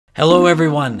Hello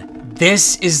everyone,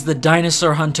 this is the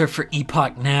Dinosaur Hunter for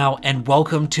Epoch Now, and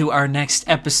welcome to our next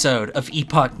episode of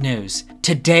Epoch News.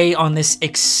 Today on this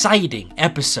exciting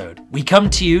episode, we come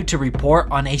to you to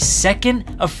report on a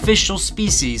second official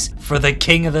species for the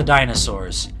king of the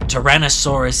dinosaurs,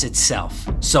 Tyrannosaurus itself.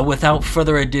 So without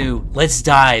further ado, let's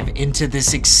dive into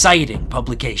this exciting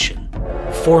publication.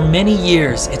 For many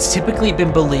years, it's typically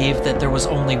been believed that there was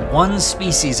only one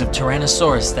species of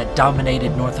Tyrannosaurus that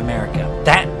dominated North America,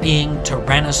 that being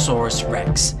Tyrannosaurus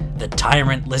rex, the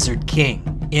tyrant lizard king.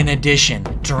 In addition,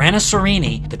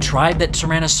 Tyrannosaurini, the tribe that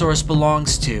Tyrannosaurus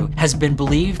belongs to, has been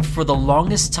believed for the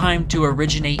longest time to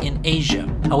originate in Asia.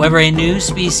 However, a new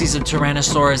species of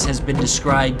Tyrannosaurus has been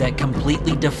described that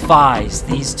completely defies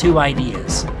these two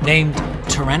ideas. Named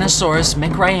Tyrannosaurus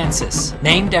micraensis,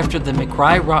 named after the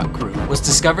Micrae rock group, was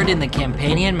discovered in the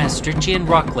Campanian Maastrichtian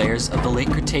rock layers of the late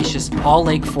Cretaceous Paul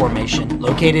Lake Formation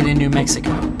located in New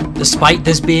Mexico. Despite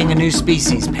this being a new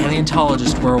species,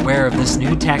 paleontologists were aware of this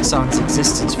new taxon's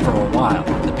existence for a while.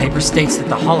 The paper states that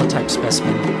the holotype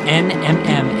specimen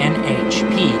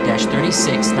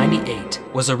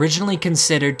NMMNHP-3698 was originally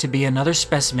considered to be another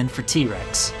specimen for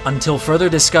T-Rex, until further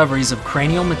discoveries of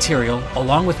cranial material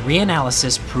along with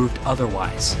reanalysis proved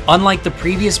otherwise. Unlike the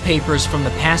previous papers from the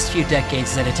past few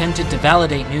decades that attempted to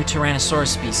validate new Tyrannosaurus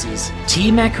species,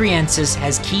 T. macraensis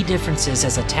has key differences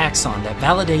as a taxon that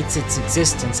validates its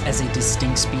existence as a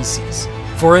distinct species.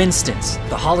 For instance,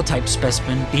 the holotype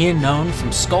specimen, being known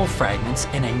from skull fragments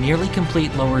and a nearly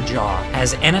complete lower jaw,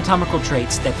 has anatomical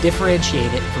traits that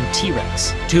differentiate it from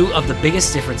T-Rex. Two of the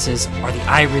biggest differences are the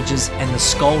eye ridges and the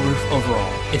skull roof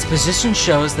overall. Its position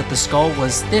shows that the skull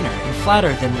was thinner and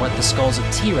flatter than what the skulls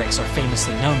of T-Rex are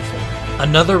famously known for.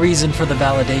 Another reason for the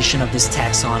validation of this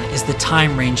taxon is the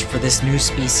time range for this new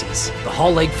species. The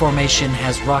Hall Lake Formation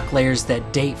has rock layers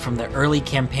that date from the early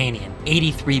Campanian,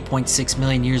 83.6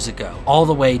 million years ago, all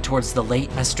the way towards the late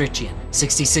Maastrichtian,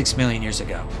 66 million years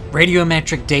ago.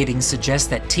 Radiometric dating suggests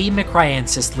that T.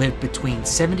 macraensis lived between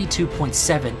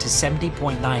 72.7 to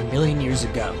 70.9 million years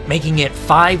ago, making it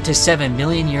 5 to 7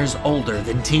 million years older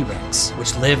than T-Rex,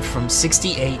 which lived from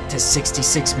 68 to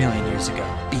 66 million years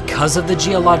ago. Because of the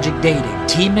geologic dating,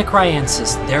 T.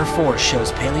 macraensis therefore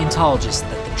shows paleontologists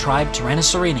that the tribe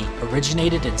Tyrannosaurini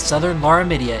originated in southern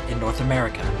Laramidia in North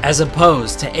America, as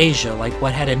opposed to Asia like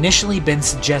what had initially been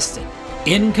suggested.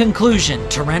 In conclusion,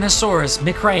 Tyrannosaurus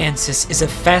micraensis is a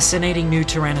fascinating new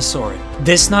tyrannosaurid.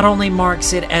 This not only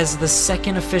marks it as the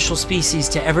second official species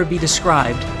to ever be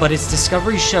described, but its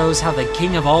discovery shows how the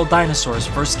king of all dinosaurs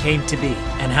first came to be,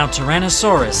 and how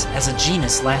Tyrannosaurus as a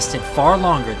genus lasted far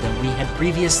longer than we had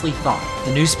previously thought.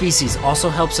 The new species also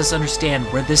helps us understand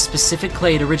where this specific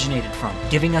clade originated from,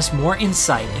 giving us more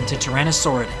insight into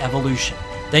Tyrannosaurid evolution.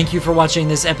 Thank you for watching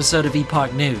this episode of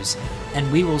Epoch News, and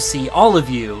we will see all of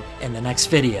you in the next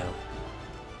video.